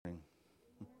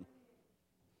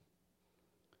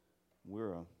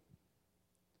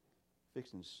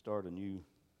fixing to start a new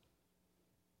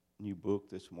book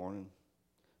this morning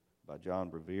by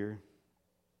John Bevere.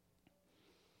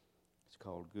 It's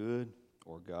called Good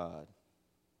or God.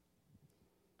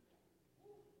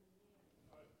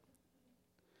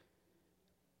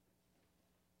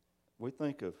 We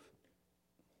think of,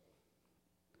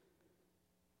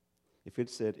 if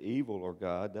it said evil or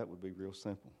God, that would be real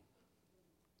simple.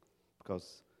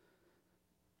 Because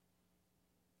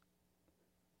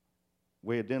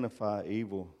we identify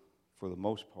evil for the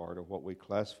most part, or what we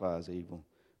classify as evil,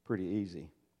 pretty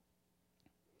easy.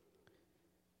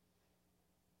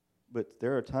 But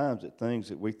there are times that things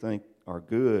that we think are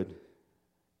good,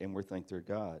 and we think they're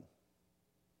God.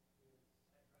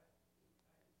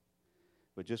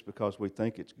 But just because we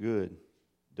think it's good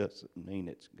doesn't mean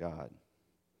it's God.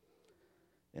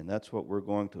 And that's what we're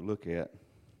going to look at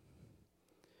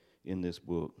in this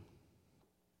book.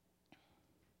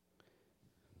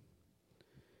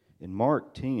 In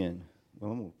Mark 10,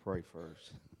 well, I'm going to pray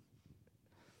first.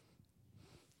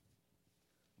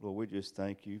 Lord, we just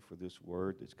thank you for this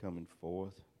word that's coming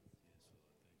forth.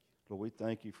 Lord, we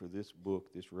thank you for this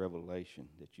book, this revelation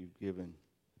that you've given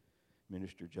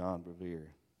Minister John Bevere.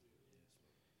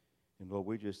 And Lord,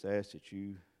 we just ask that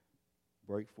you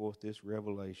break forth this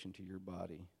revelation to your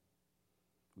body.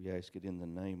 We ask it in the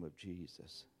name of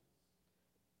Jesus.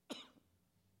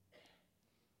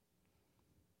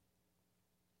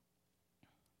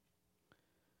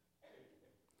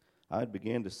 I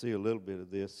began to see a little bit of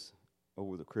this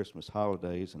over the Christmas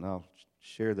holidays, and I'll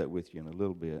share that with you in a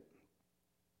little bit.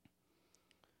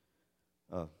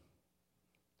 In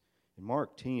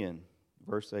Mark 10,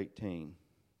 verse 18,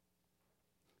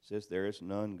 it says, "There is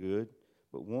none good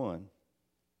but one,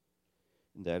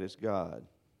 and that is God."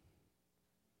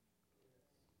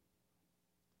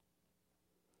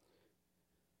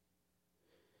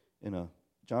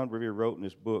 John Bevere wrote in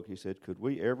his book, he said, "Could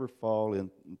we ever fall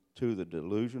into the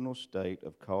delusional state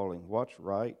of calling what's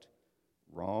right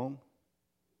wrong,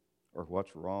 or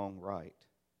what's wrong right?"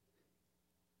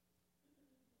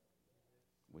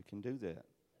 We can do that.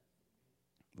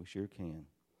 We sure can.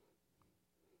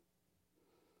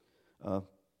 I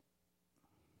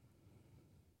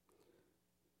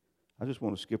just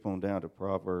want to skip on down to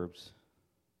Proverbs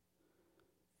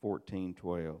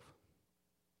 14:12.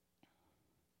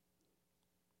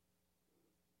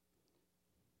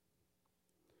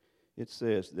 It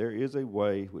says, "There is a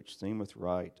way which seemeth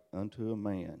right unto a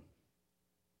man,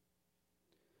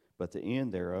 but the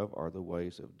end thereof are the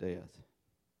ways of death."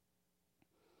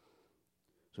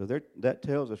 So that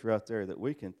tells us right there that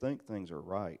we can think things are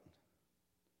right,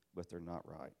 but they're not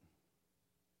right.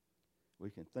 We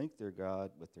can think they're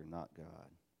God, but they're not God.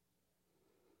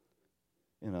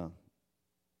 And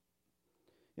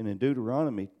in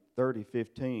Deuteronomy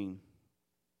 30:15,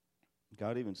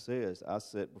 God even says, "I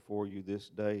set before you this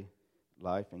day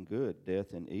life and good,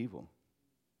 death and evil."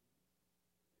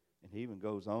 And he even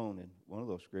goes on in one of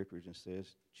those scriptures and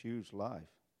says, "Choose life."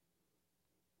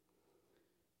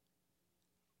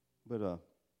 But the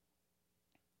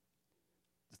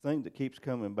thing that keeps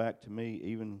coming back to me,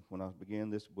 even when I began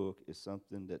this book, is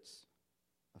something that's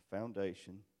a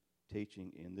foundation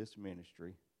teaching in this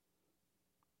ministry,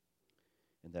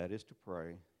 and that is to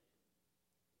pray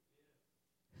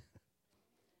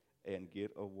and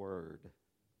get a word.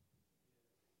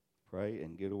 Pray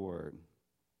and get a word.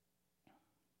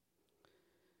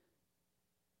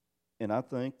 And I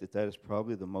think that is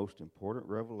probably the most important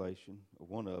revelation, or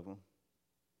one of them,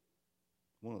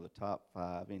 one of the top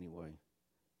 5 anyway.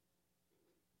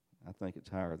 I think it's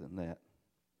higher than that.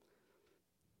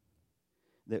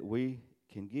 That we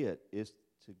can get is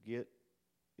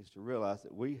to realize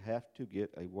that we have to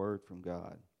get a word from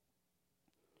God.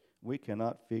 We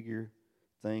cannot figure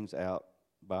things out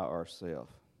by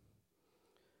ourselves.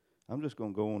 I'm just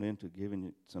going to go on into giving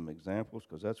you some examples,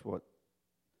 because that's what,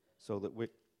 so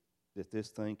that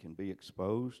this thing can be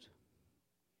exposed.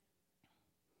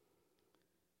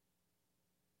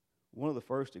 One of the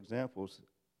first examples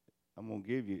I'm going to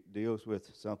give you deals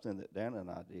with something that Dana and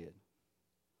I did.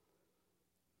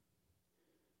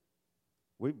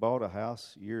 We bought a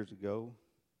house years ago,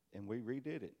 and we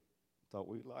redid it. Thought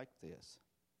we liked this.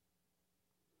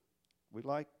 We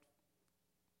liked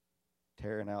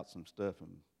tearing out some stuff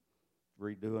and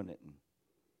redoing it and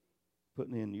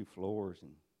putting in new floors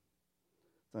and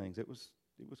things. It was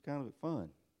kind of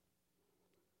fun.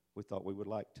 We thought we would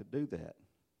like to do that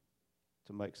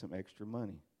to make some extra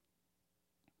money.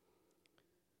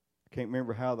 I can't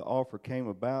remember how the offer came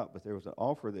about, but there was an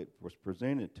offer that was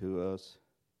presented to us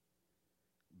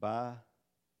by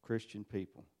Christian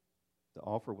people. The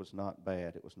offer was not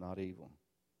bad. It was not evil.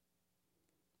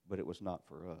 But it was not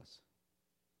for us.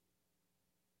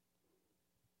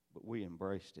 but we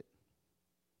embraced it.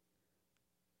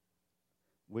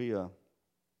 They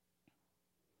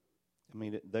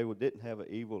didn't have an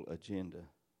evil agenda.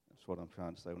 That's what I'm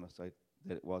trying to say when I say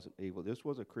that it wasn't evil. This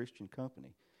was a Christian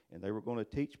company, and they were going to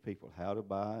teach people how to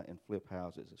buy and flip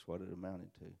houses. That's what it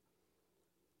amounted to.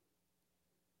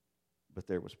 But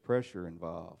there was pressure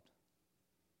involved.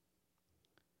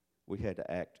 We had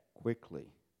to act quickly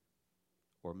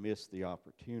or miss the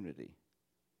opportunity.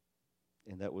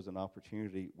 And that was an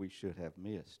opportunity we should have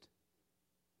missed,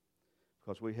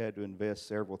 because we had to invest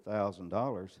several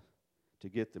 $1,000s to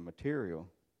get the material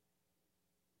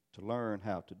to learn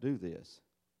how to do this.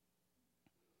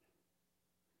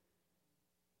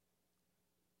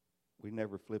 We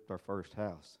never flipped our first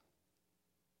house.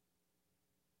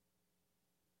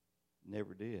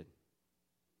 Never did.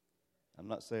 I'm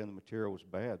not saying the material was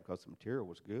bad, because the material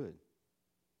was good,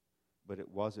 but it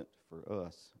wasn't for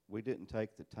us. We didn't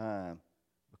take the time,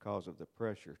 because of the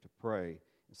pressure, to pray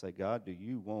and say, God, do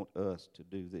you want us to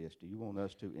do this? Do you want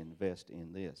us to invest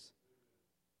in this?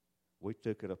 We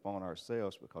took it upon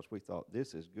ourselves because we thought,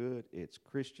 this is good, it's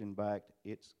Christian-backed,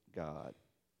 it's God.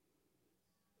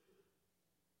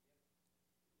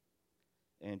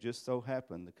 And just so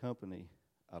happened the company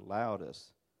allowed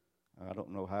us, I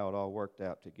don't know how it all worked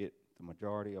out, to get the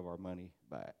majority of our money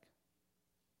back.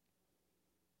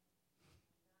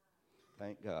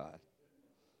 Thank God.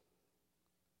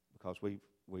 Because we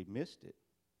missed it.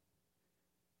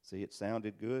 See, it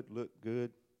sounded good, looked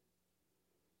good,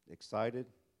 excited.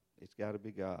 It's got to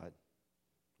be God.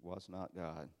 It was not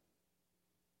God.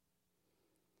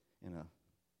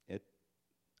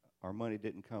 Our money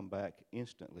didn't come back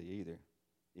instantly either.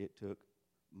 It took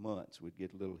months. We'd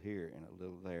get a little here and a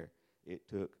little there. It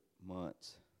took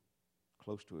months,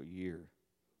 close to a year,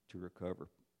 to recover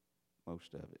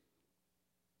most of it.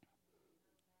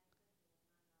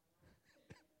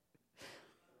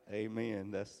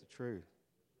 Amen. That's the truth.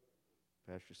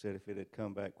 Pastor said if it had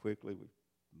come back quickly, we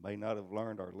may not have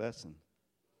learned our lesson.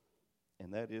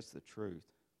 And that is the truth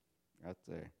right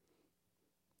there.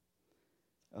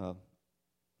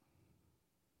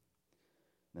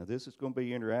 Now, this is going to be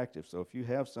interactive. So if you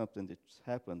have something that's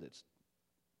happened that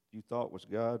you thought was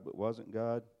God but wasn't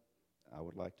God, I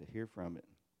would like to hear from it.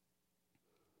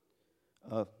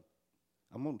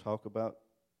 I'm going to talk about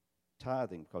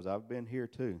tithing, because I've been here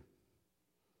too.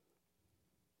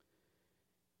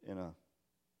 And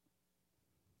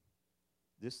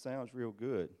this sounds real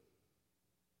good.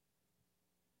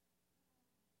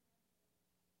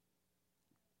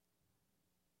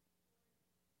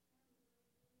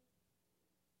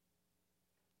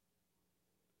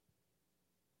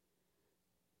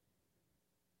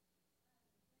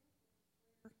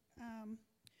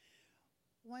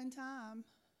 One time,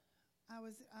 I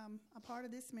was a part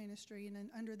of this ministry and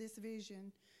under this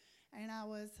vision, and I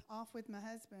was off with my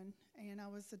husband, and I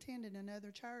was attending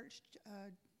another church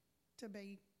to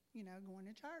be, going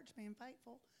to church, being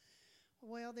faithful.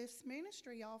 Well, this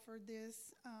ministry offered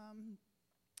this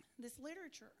this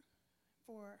literature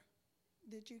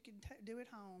that you could do at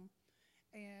home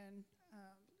and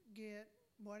get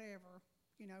whatever,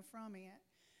 from it.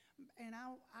 And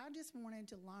I just wanted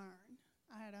to learn.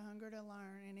 I had a hunger to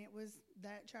learn, and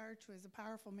that church was a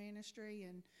powerful ministry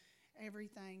and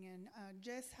everything. And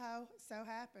just so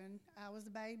happened, I was a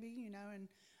baby, and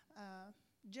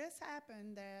just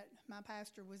happened that my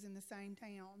pastor was in the same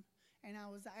town, and I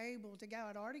was able to go.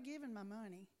 I'd already given my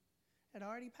money. I'd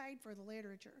already paid for the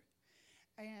literature.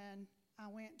 And I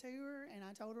went to her, and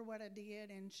I told her what I did,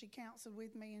 and she counseled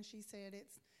with me, and she said,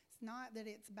 it's not that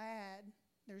it's bad.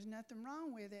 There's nothing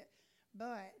wrong with it,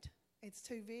 but it's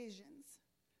two visions.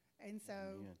 And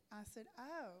so I said,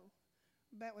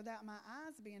 but without my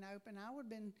eyes being open, I would have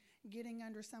been getting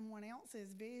under someone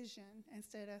else's vision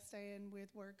instead of staying with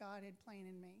where God had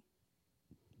planted me.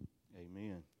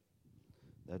 Amen.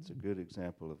 That's a good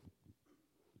example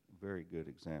very good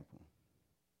example.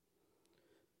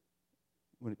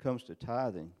 When it comes to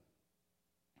tithing,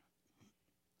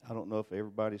 I don't know if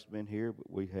everybody's been here, but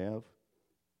we have.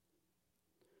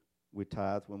 We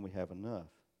tithe when we have enough.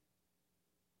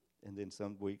 And then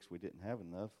some weeks we didn't have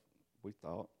enough, we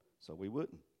thought, so we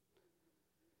wouldn't.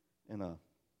 And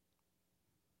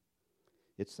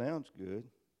it sounds good.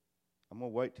 I'm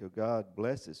going to wait till God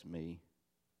blesses me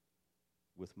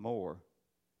with more,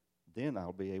 then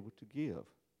I'll be able to give.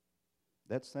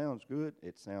 That sounds good.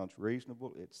 It sounds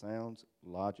reasonable. It sounds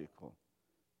logical.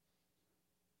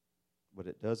 But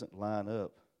it doesn't line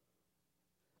up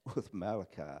with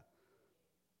Malachi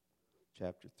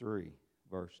chapter 3,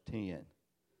 verse 10.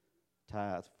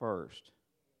 Tithe first,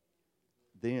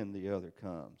 then the other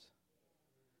comes.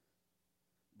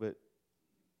 But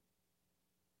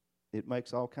it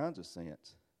makes all kinds of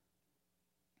sense.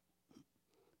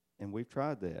 And we've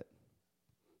tried that.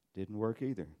 Didn't work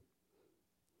either.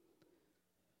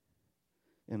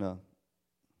 And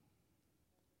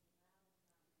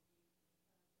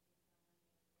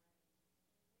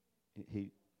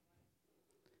he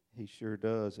sure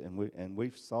does, and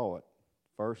we've saw it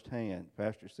firsthand.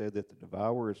 Pastor said that the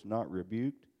devourer is not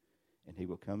rebuked, and he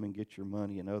will come and get your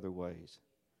money in other ways.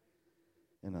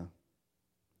 And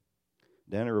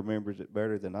Dana remembers it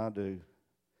better than I do.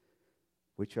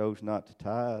 We chose not to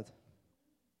tithe.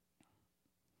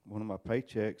 One of my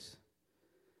paychecks,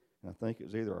 and I think it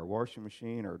was either our washing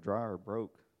machine or dryer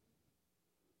broke,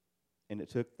 and it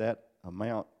took that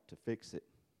amount to fix it.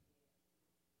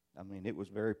 I mean, it was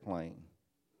very plain.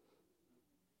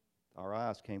 Our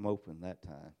eyes came open that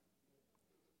time.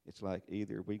 It's like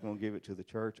either we're going to give it to the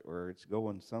church or it's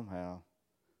going somehow.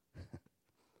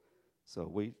 So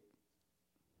we...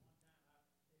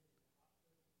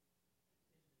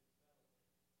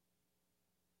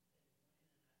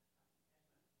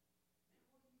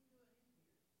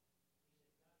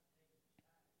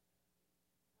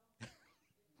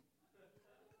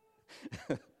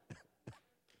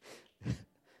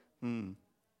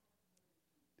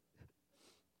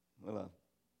 Well,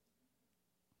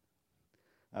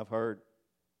 I've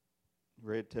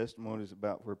read testimonies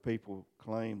about where people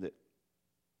claim that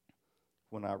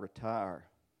when I retire,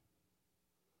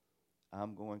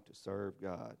 I'm going to serve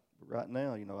God. But right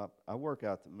now, I work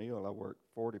out the mill. I work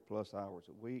 40-plus hours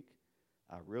a week.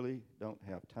 I really don't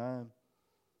have time.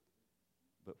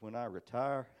 But when I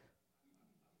retire,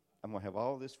 I'm going to have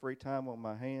all this free time on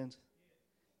my hands,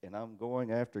 and I'm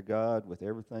going after God with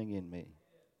everything in me.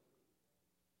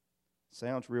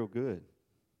 Sounds real good.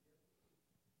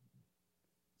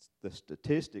 The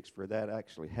statistics for that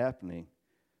actually happening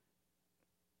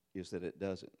is that it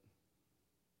doesn't.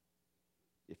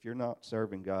 If you're not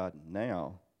serving God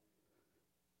now,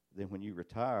 then when you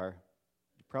retire,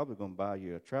 you're probably going to buy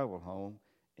you a travel home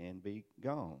and be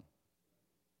gone.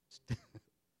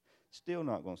 Still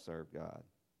not going to serve God.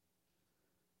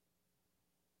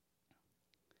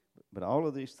 But all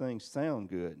of these things sound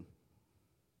good.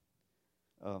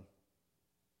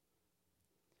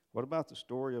 What about the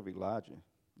story of Elijah?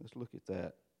 Let's look at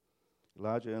that.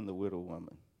 Elijah and the widow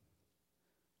woman.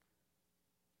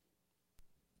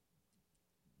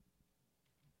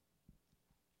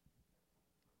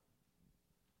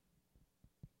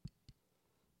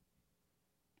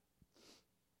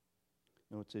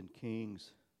 It's in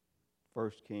Kings,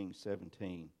 1 Kings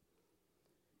 17.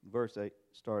 Verse 8,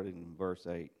 starting in verse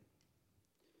 8.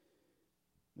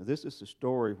 Now this is the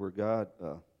story where God,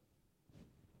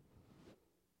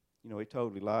 he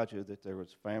told Elijah that there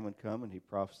was famine coming. He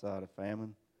prophesied a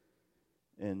famine.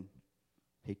 And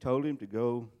he told him to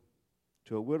go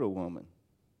to a widow woman.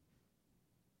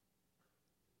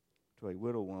 To a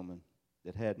widow woman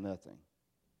that had nothing.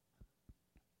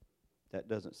 That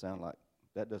doesn't sound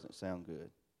good.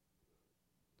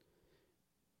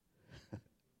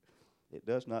 It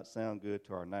does not sound good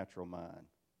to our natural mind.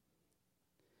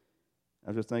 I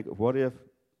was just thinking, what if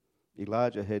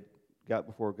Elijah had got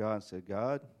before God and said,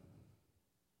 God,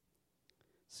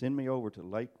 send me over to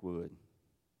Lakewood.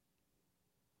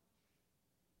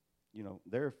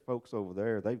 There are folks over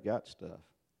there, they've got stuff.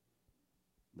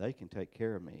 They can take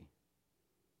care of me.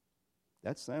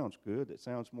 That sounds good. That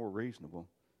sounds more reasonable.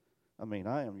 I mean,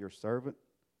 I am your servant.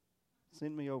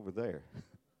 Send me over there.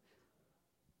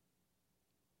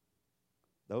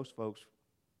 Those folks,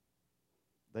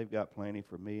 they've got plenty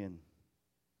for me and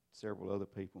several other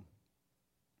people.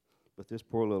 But this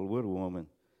poor little widow woman,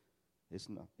 it's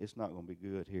not going to be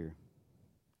good here.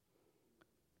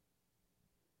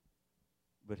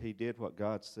 But he did what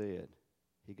God said.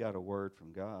 He got a word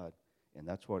from God, and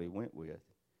that's what he went with.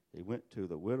 He went to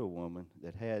the widow woman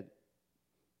that had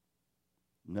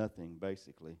nothing,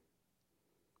 basically.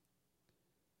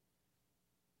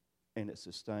 And it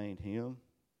sustained him,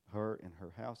 her, and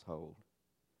her household.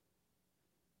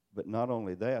 But not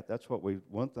only that, that's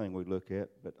one thing we look at,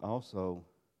 but also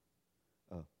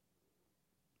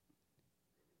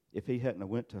if he hadn't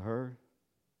went to her,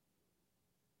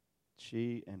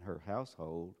 she and her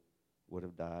household would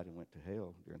have died and went to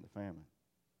hell during the famine.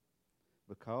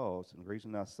 Because, and the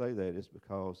reason I say that is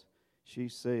because she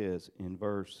says in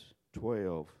verse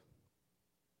 12,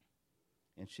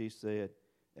 and she said,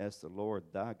 as the Lord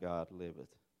thy God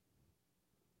liveth,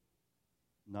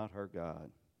 not her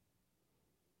God.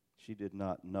 She did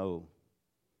not know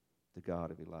the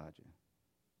God of Elijah.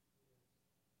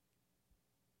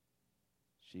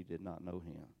 She did not know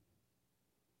him.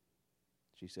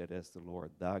 She said, as the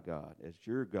Lord thy God, as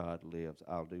your God lives,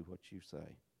 I'll do what you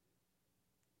say.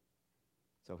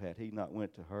 So had he not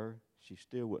went to her, she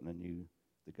still wouldn't have knew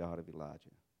the God of Elijah.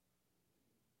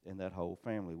 And that whole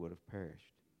family would have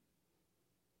perished.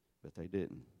 But they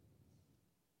didn't.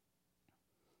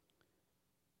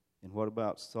 And what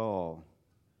about Saul?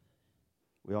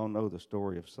 We all know the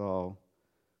story of Saul,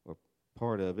 or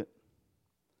part of it.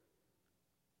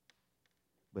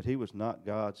 But he was not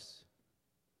God's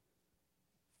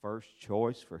first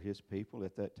choice for his people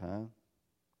at that time.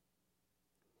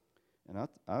 And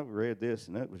I read this,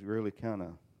 and that was really kind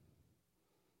of,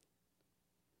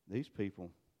 these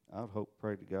people, I would hope,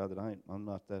 pray to God that I'm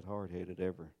not that hard-headed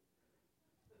ever.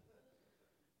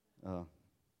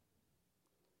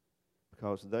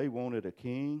 Because they wanted a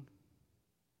king.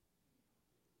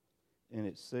 And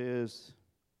it says,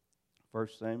 1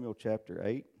 Samuel chapter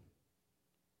 8,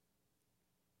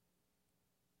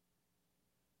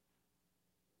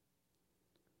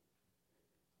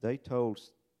 they told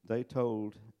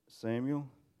Samuel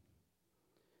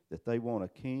that they want a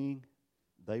king.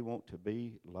 They want to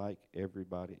be like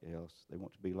everybody else. They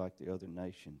want to be like the other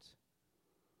nations.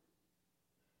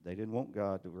 They didn't want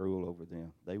God to rule over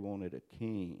them. They wanted a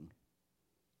king.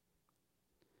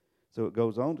 So it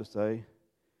goes on to say,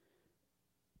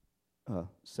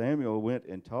 Samuel went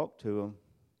and talked to him.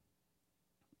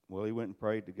 Well, he went and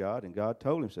prayed to God, and God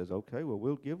told him, says, okay, well,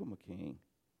 we'll give them a king.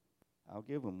 I'll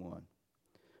give them one.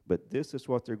 But this is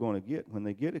what they're going to get when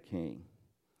they get a king.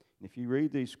 And if you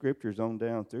read these scriptures on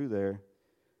down through there,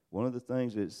 one of the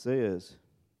things it says,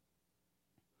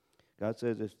 God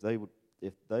says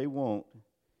if they won't,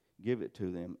 give it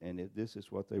to them, and if this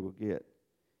is what they will get.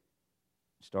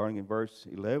 Starting in verse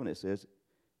 11, it says,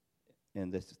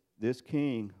 and this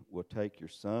king will take your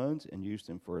sons and use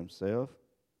them for himself.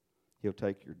 He'll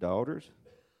take your daughters.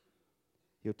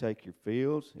 He'll take your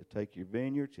fields. He'll take your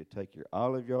vineyards. He'll take your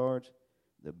olive yards,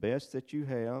 the best that you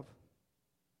have.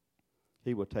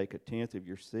 He will take 1/10 of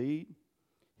your seed.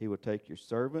 He will take your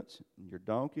servants and your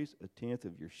donkeys, 1/10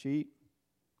 of your sheep,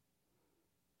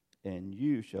 and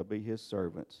you shall be his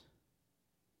servants.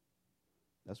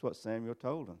 That's what Samuel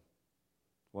told them.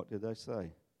 What did they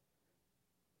say?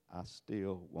 I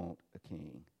still want a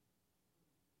king.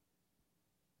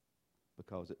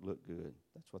 Because it looked good.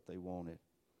 That's what they wanted.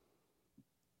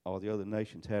 All the other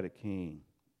nations had a king,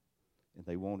 and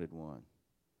they wanted one.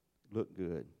 It looked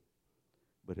good,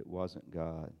 but it wasn't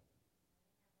God.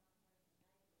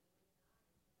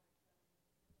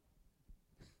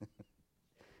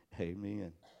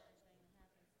 Amen.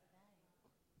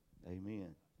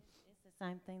 Amen. It's the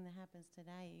same thing that happens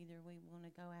today. Either we want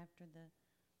to go after the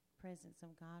presence of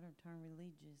God or turn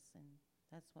religious, and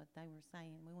that's what they were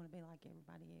saying. We want to be like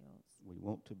everybody else. We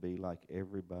want to be like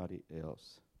everybody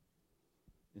else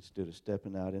instead of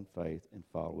stepping out in faith and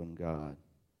following God.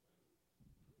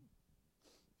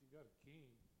 If you got a king,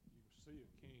 you see a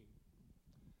king,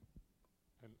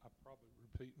 and I'm probably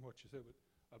repeating what you said,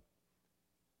 but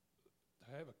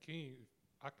to have a king,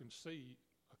 I can see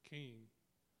a king,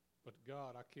 but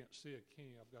God, I can't see a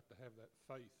king. I've got to have that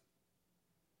faith.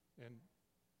 And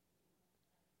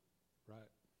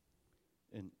right.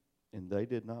 And they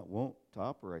did not want to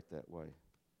operate that way.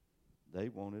 They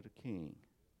wanted a king.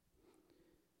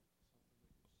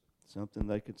 Something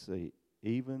they could see.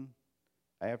 Even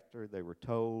after they were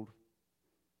told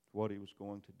what he was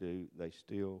going to do, they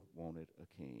still wanted a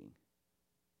king.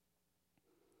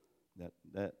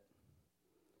 That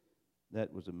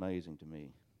was amazing to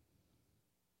me.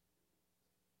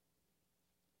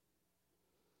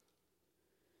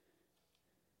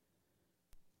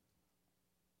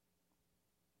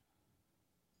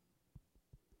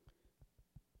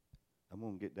 I'm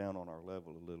going to get down on our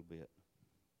level a little bit.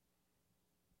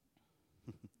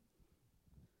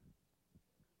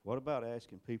 What about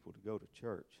asking people to go to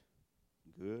church?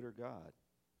 Good or God?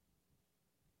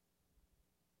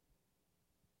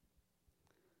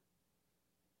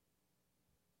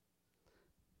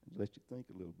 Let you think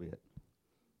a little bit.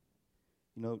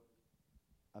 You know,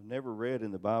 I've never read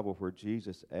in the Bible where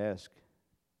Jesus asked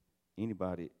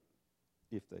anybody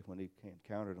when he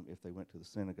encountered them, if they went to the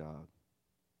synagogue.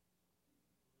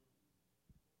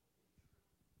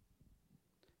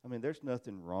 I mean, there's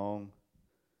nothing wrong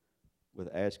with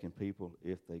asking people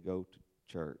if they go to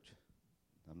church.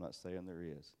 I'm not saying there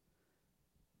is.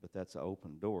 But that's an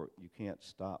open door. You can't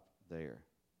stop there.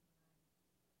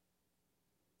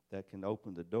 That can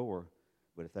open the door,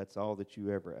 but if that's all that you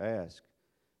ever ask,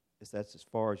 if that's as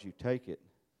far as you take it,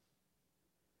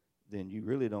 then you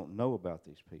really don't know about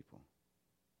these people.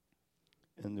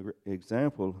 And the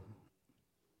example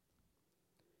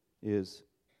is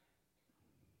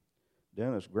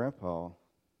Dennis' grandpa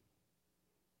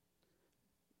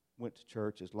went to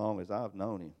church as long as I've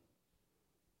known him.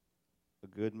 a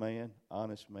good man,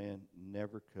 honest man,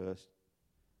 never cussed,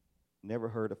 never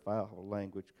heard a foul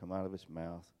language come out of his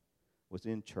mouth, was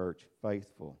in church,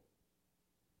 faithful,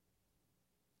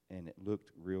 and it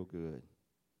looked real good.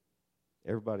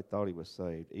 Everybody thought he was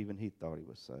saved. Even he thought he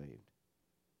was saved.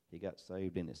 He got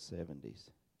saved in his 70s.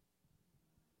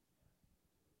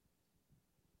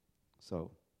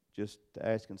 So just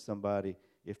asking somebody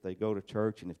if they go to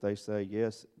church and if they say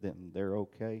yes, then they're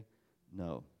okay.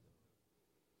 No.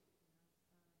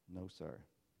 No, sir.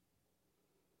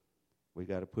 We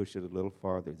got to push it a little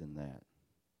farther than that.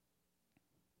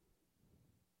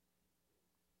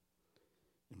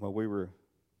 And while we were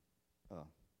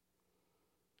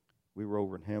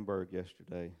over in Hamburg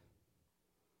yesterday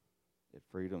at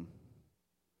Freedom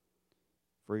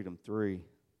 3,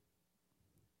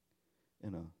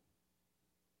 and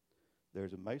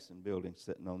there's a Mason building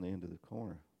sitting on the end of the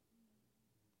corner.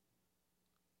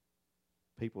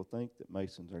 People think that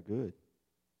Masons are good.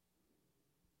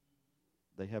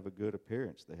 They have a good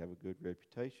appearance. They have a good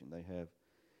reputation.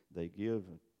 They give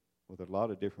with a lot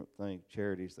of different things,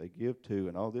 charities they give to,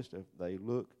 and all this stuff. They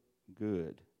look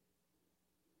good.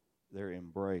 They're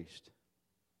embraced.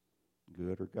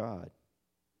 Good or God.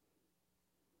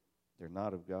 They're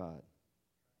not of God.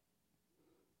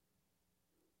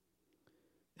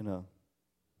 And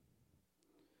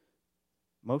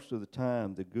most of the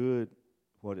time, the good,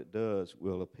 what it does,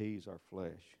 will appease our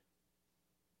flesh.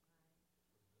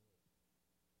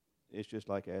 It's just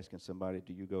like asking somebody,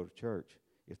 do you go to church?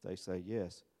 If they say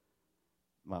yes,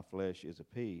 my flesh is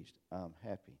appeased. I'm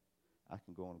happy. I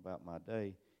can go on about my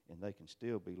day, and they can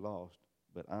still be lost,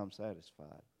 but I'm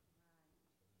satisfied.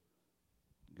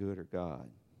 Good or God.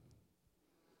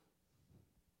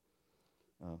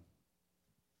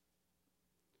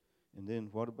 And then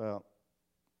what about,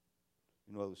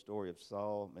 the story of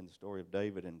Saul and the story of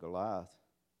David and Goliath?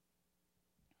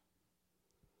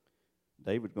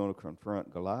 David's going to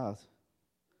confront Goliath.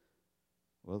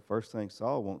 Well, the first thing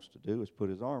Saul wants to do is put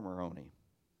his armor on him.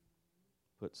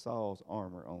 Put Saul's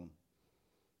armor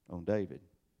on David.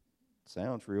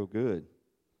 Sounds real good.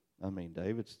 I mean,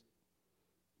 David's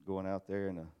going out there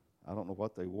in I don't know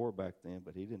what they wore back then,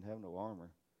 but he didn't have no armor.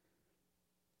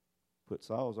 Put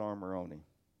Saul's armor on him.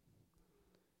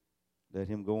 Let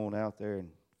him go on out there and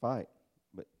fight.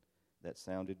 But that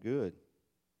sounded good.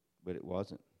 But it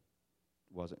wasn't.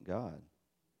 It wasn't God.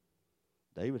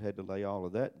 David had to lay all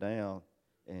of that down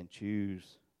and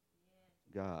choose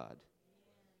God.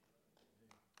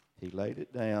 He laid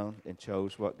it down and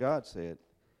chose what God said.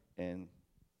 And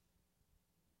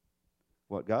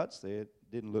what God said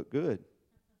didn't look good.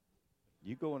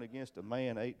 You going against a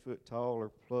man 8 foot tall or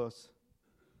plus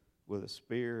with a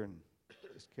spear and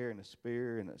is carrying a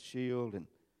spear and a shield, and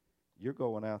you're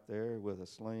going out there with a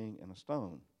sling and a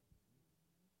stone.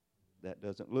 That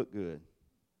doesn't look good.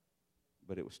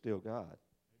 But it was still God.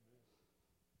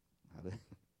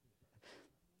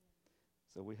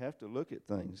 So we have to look at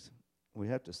things. We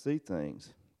have to see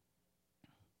things.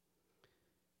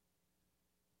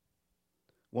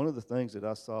 One of the things that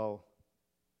I saw,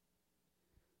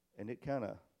 and it kind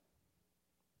of,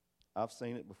 I've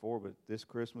seen it before, but this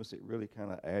Christmas it really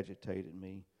kind of agitated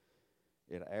me.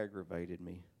 It aggravated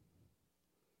me.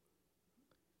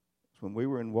 When we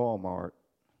were in Walmart,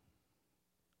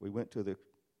 we went to the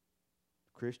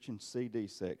Christian CD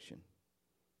section,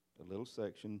 a little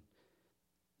section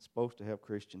supposed to have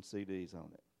Christian CDs on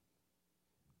it.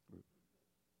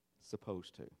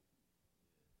 Supposed to.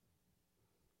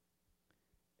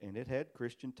 And it had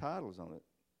Christian titles on it.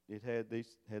 It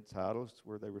had titles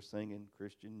where they were singing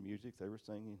Christian music, they were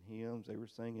singing hymns, they were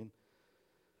singing,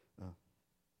 I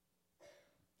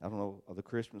don't know, the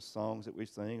Christmas songs that we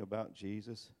sing about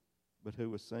Jesus, but who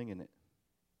was singing it?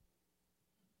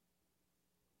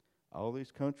 All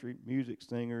these country music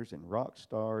singers and rock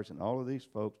stars and all of these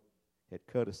folks had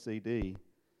cut a CD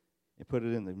and put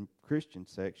it in the Christian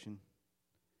section,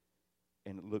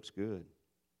 and it looks good.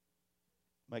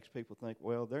 Makes people think,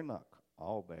 well, they're not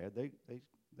all bad.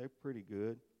 They're pretty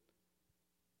good.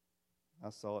 I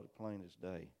saw it plain as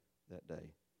day that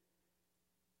day.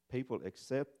 People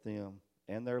accept them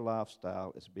and their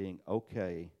lifestyle as being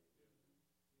okay,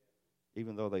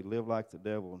 even though they live like the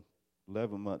devil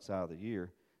 11 months out of the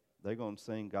year. They're going to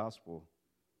sing gospel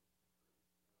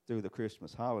through the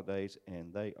Christmas holidays,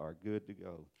 and they are good to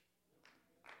go.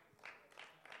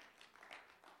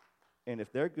 And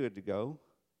if they're good to go,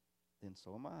 then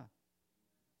so am I.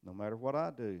 No matter what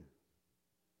I do.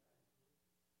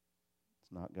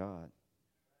 It's not God.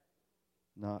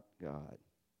 Not God.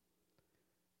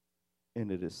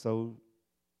 And it is so,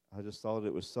 I just thought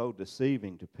it was so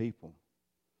deceiving to people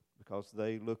because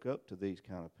they look up to these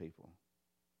kind of people.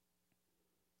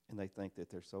 And they think that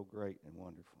they're so great and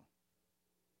wonderful.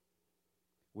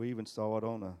 We even saw it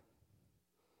on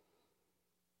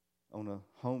a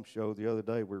home show the other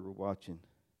day we were watching.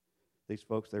 These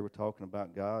folks, they were talking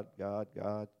about God, God,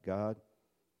 God, God.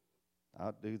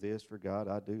 I do this for God.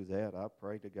 I do that. I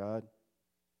pray to God.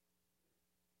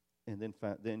 And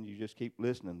then you just keep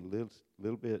listening a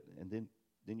little bit, and then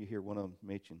you hear one of them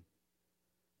mention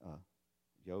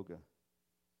yoga.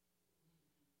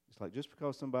 It's like just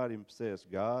because somebody says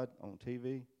God on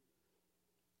TV,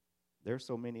 there's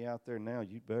so many out there now,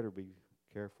 you'd better be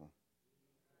careful.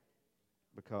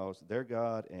 Because their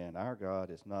God and our God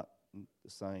is not the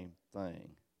same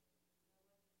thing.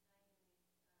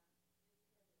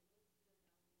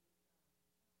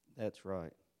 That's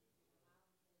right.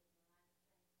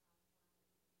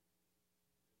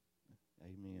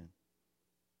 Amen.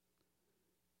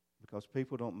 Because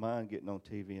people don't mind getting on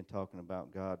TV and talking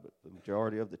about God, but the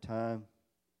majority of the time,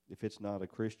 if it's not a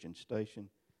Christian station,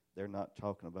 they're not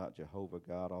talking about Jehovah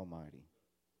God Almighty.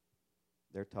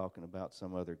 They're talking about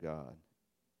some other God.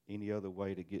 Any other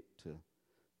way to get to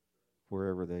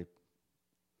wherever they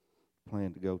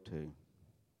plan to go to.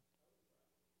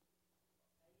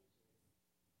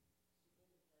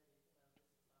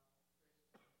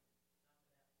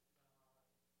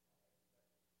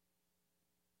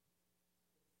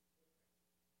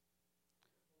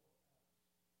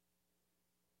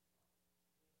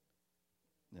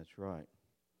 That's right.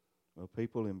 Well,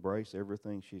 people embrace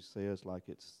everything she says like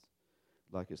it's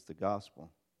the gospel,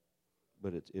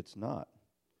 but it's not.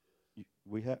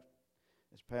 We have,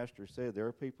 as Pastor said, there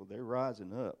are people, they're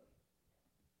rising up,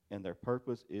 and their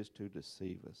purpose is to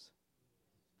deceive us.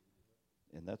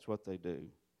 And that's what they do.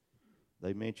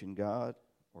 They mention God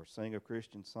or sing a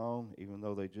Christian song, even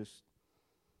though they just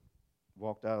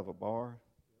walked out of a bar.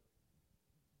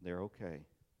 They're okay,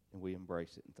 and we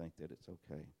embrace it and think that it's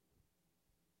okay.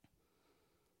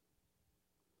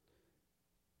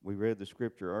 We read the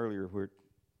scripture earlier where,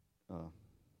 I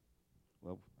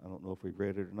don't know if we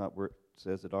read it or not, where it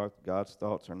says that God's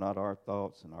thoughts are not our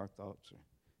thoughts, and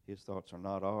His thoughts are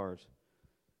not ours.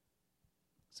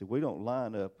 See, we don't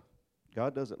line up.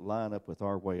 God doesn't line up with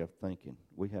our way of thinking.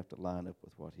 We have to line up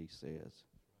with what He says.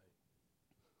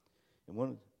 And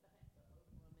one.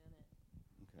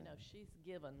 Okay. You know, she's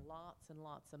given lots and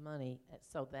lots of money,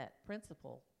 so that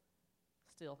principle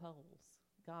still holds.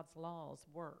 God's laws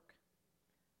work.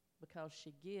 Because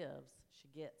she gives, she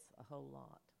gets a whole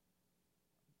lot.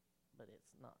 But it's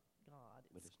not God.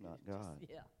 But it's not God.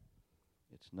 Yeah.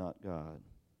 It's not God.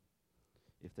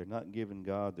 If they're not giving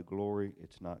God the glory,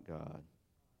 it's not God.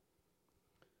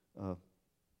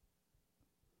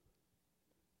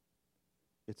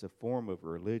 It's a form of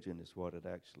religion is what it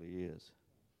actually is.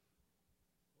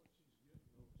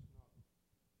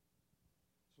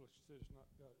 So she said it's not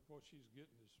God. What she's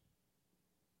getting is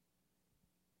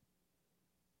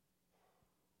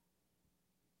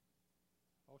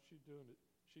all she's doing it.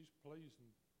 She's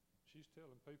pleasing. She's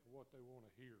telling people what they want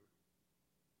to hear.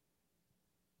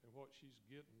 And what she's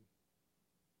getting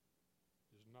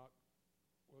is not,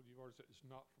 well, you've already said it's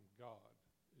not from God.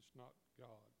 It's not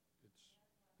God.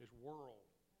 It's world.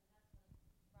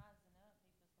 Rising up,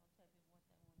 people's going to tell people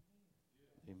what they want to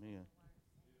hear. Yeah. Amen.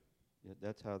 Yeah,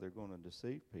 that's how they're going to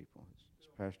deceive people.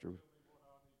 It's Pastor. Tell me what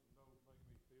I need to know to make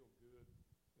me feel good,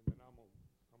 and then I'm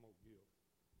gonna give.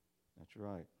 That's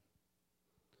right.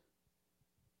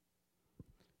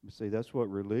 But see, that's what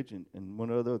religion, and one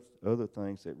of the other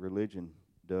things that religion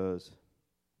does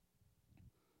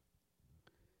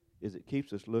is it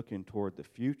keeps us looking toward the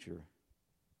future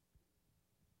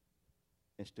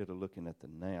instead of looking at the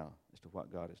now as to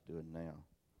what God is doing now.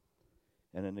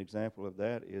 And an example of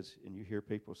that is, and you hear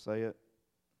people say it,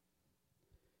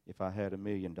 if I had $1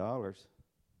 million,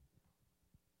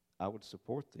 I would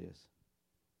support this.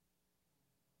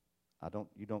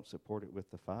 You don't support it with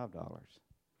the $5.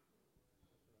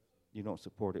 You don't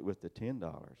support it with the $10.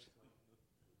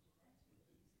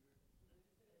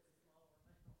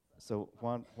 So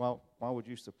why would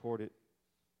you support it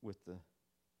with the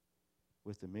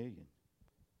 $1 million?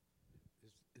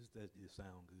 Is that it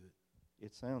sound good?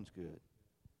 It sounds good.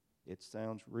 It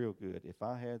sounds real good. If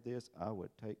I had this, I would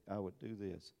do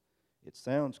this. It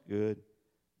sounds good,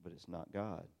 but it's not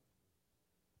God.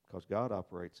 Because God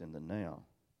operates in the now.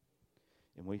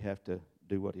 And we have to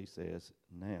do what He says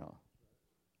now.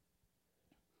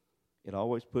 It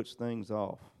always puts things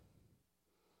off.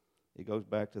 It goes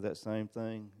back to that same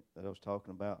thing that I was talking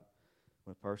about.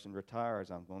 When a person retires,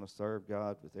 I'm going to serve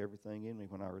God with everything in me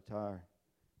when I retire.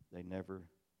 They never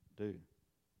do.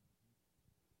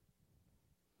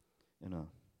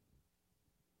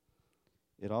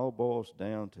 It all boils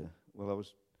down to, I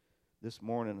was This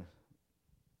morning,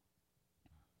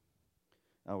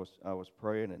 I was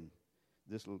praying, and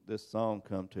this song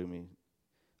come to me.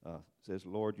 Says,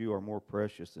 "Lord, you are more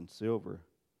precious than silver,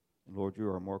 and Lord, you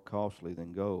are more costly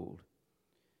than gold."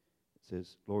 It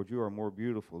says, "Lord, you are more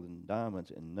beautiful than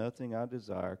diamonds, and nothing I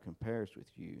desire compares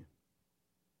with you."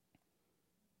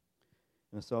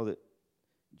 And I saw that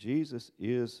Jesus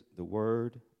is the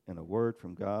Word, and a word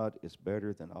from God is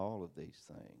better than all of these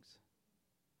things.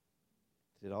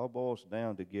 It all boils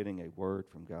down to getting a word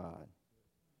from God.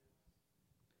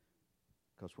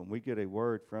 Because when we get a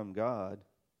word from God,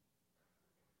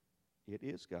 it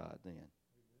is God then.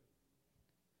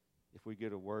 If we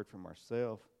get a word from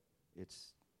ourselves,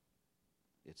 it's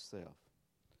self.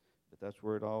 But that's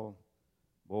where it all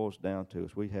boils down to,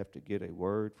 is we have to get a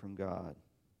word from God.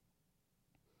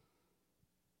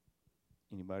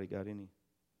 Anybody got any?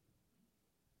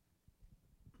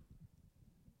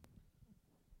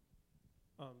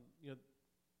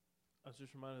 I was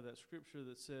just reminded of that scripture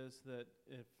that says that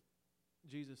if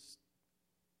Jesus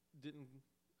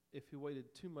if he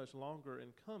waited too much longer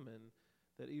in coming,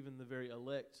 that even the very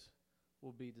elect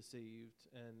will be deceived.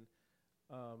 And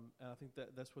I think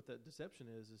that's what that deception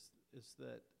is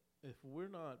that if we're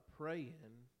not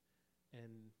praying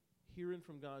and hearing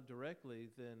from God directly,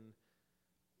 then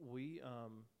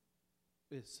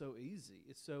it's so easy.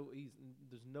 It's so easy.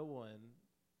 There's no one,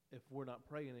 if we're not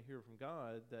praying and hearing from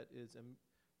God,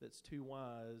 that's too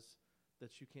wise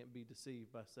that you can't be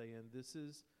deceived by saying this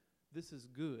is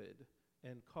good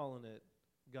and calling it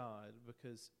God,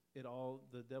 because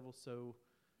the devil's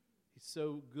he's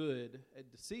so good at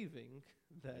deceiving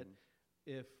that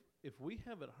if we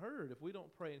haven't heard, if we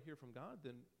don't pray and hear from God,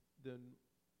 then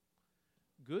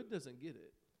good doesn't get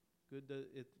it.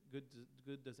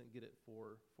 Good doesn't get it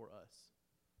for us.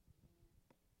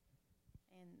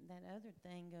 And that other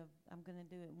thing of I'm going to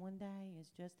do it one day is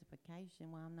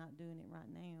justification why I'm not doing it right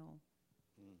now.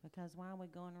 Because why are we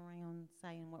going around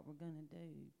saying what we're going to do?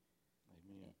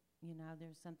 Amen. You know,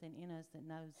 there's something in us that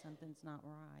knows something's not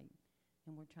right,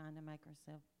 and we're trying to make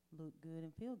ourselves look good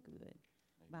and feel good.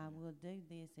 By we'll do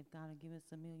this if God will give us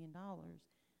 $1 million,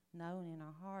 knowing in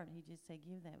our heart He just said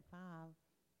give that 5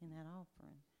 in that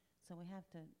offering. So we have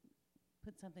to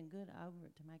put something good over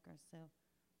it to make ourselves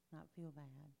not feel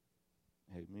bad.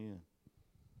 Amen.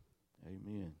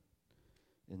 Amen.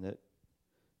 And that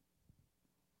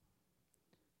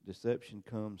deception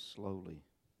comes slowly.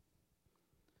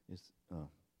 It's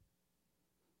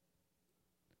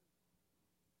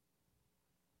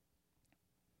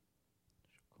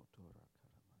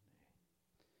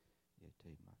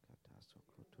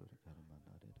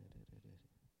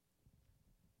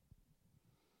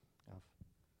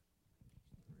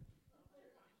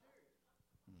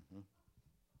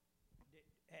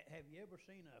Have you ever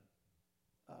seen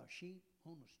a sheep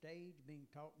on the stage being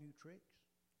taught new tricks?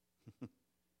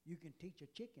 You can teach a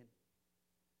chicken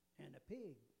and a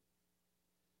pig,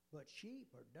 but sheep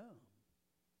are dumb.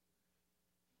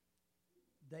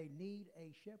 They need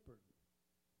a shepherd.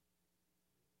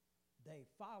 They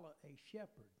follow a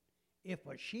shepherd. If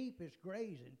a sheep is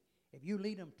grazing, if you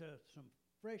lead them to some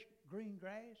fresh green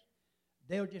grass,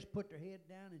 they'll just put their head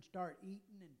down and start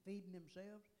eating and feeding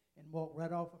themselves and walk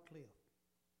right off a cliff.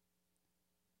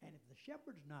 And if the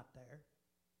shepherd's not there,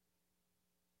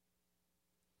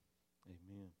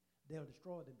 Amen. they'll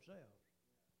destroy themselves.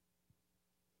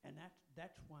 And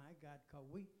that's why God called.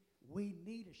 We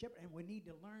need a shepherd, and we need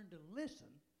to learn to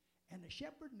listen. And the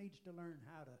shepherd needs to learn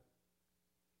how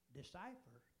to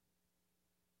decipher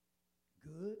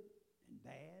good and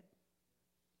bad.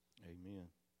 Amen.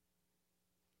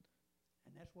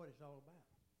 And that's what it's all about.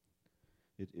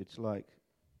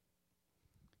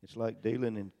 It's like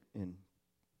dealing in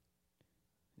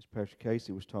as Pastor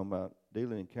Casey was talking about,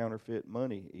 dealing in counterfeit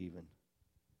money even.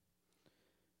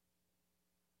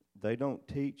 They don't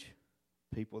teach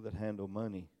people that handle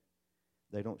money.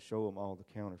 They don't show them all the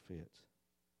counterfeits.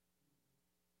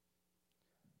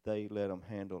 They let them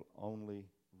handle only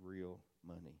real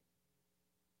money.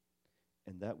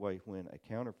 And that way, when a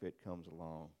counterfeit comes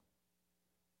along,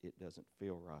 it doesn't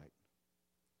feel right.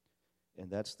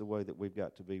 And that's the way that we've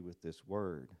got to be with this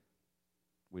word.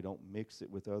 We don't mix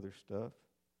it with other stuff.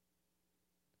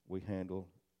 We handle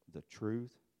the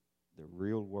truth, the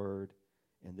real word,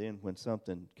 and then when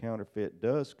something counterfeit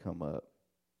does come up,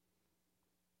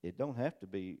 it don't have to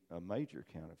be a major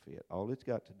counterfeit. All it's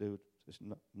got to do is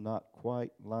not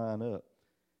quite line up,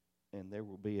 and there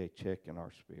will be a check in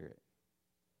our spirit.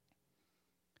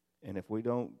 And if we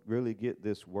don't really get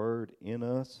this word in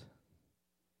us,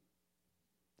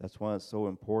 that's why it's so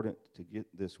important to get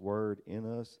this word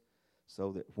in us,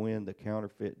 so that when the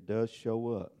counterfeit does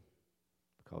show up,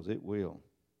 because it will.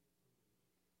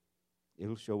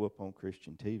 It'll show up on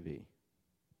Christian TV,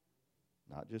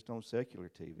 not just on secular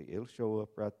TV. It'll show up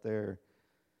right there.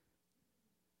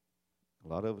 A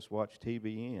lot of us watch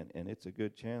TBN, and it's a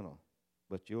good channel.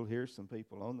 But you'll hear some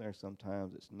people on there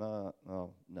sometimes. It's not.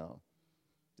 No.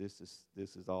 This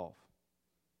is off.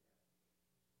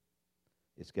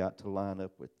 It's got to line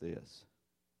up with this,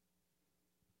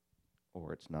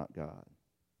 or it's not God.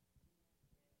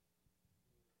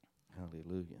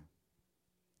 Hallelujah.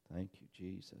 Thank you,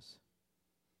 Jesus.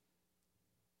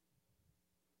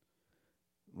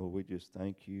 Lord, we just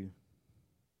thank you.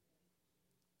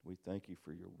 We thank you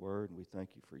for your word, and we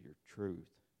thank you for your truth.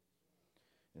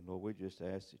 And Lord, we just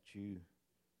ask that you,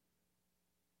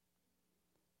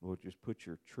 Lord, just put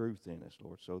your truth in us,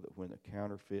 Lord, so that when the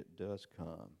counterfeit does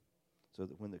come, so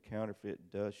that when the counterfeit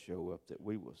does show up, that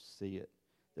we will see it,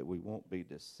 that we won't be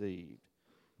deceived.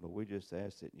 Lord, we just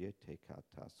ask that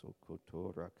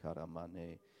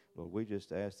Lord, we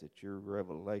just ask that your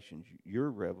revelations,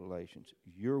 your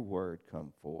word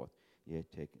come forth.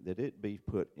 That it be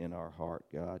put in our heart,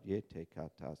 God.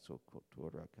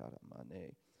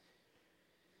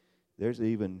 There's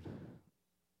even,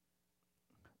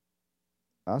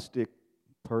 I stick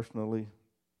personally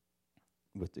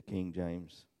with the King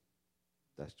James.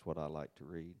 That's what I like to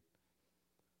read.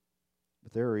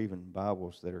 But there are even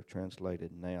Bibles that are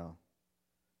translated now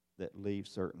that leave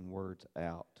certain words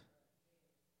out.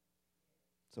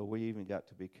 So we even got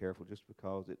to be careful. Just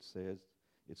because it says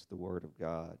it's the Word of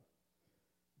God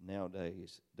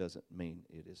nowadays doesn't mean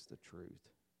it is the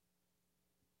truth.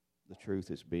 The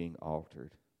truth is being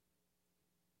altered.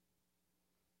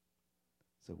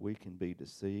 So we can be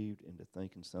deceived into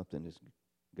thinking something is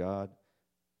God,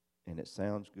 and it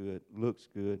sounds good, looks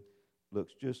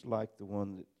just like the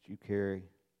one that you carry,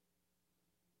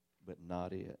 but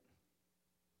not it.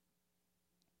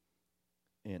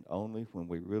 And only when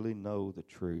we really know the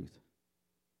truth,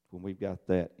 when we've got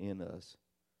that in us,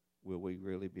 will we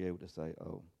really be able to say,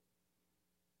 oh,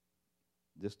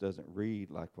 this doesn't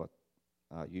read like what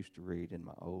I used to read in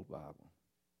my old Bible.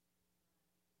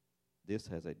 This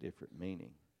has a different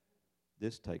meaning.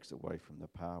 This takes away from the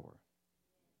power.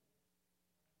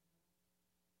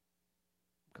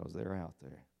 Because they're out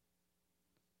there.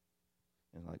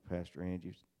 And like Pastor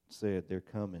Angie said, they're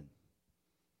coming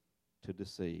to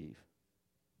deceive.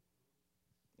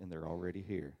 And they're already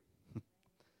here.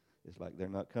 It's like they're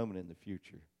not coming in the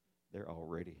future. They're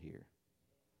already here.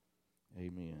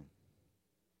 Amen.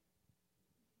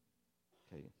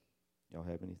 Okay. Y'all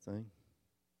have anything?